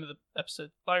 That's the name of the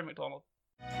episode. Larry McDonald.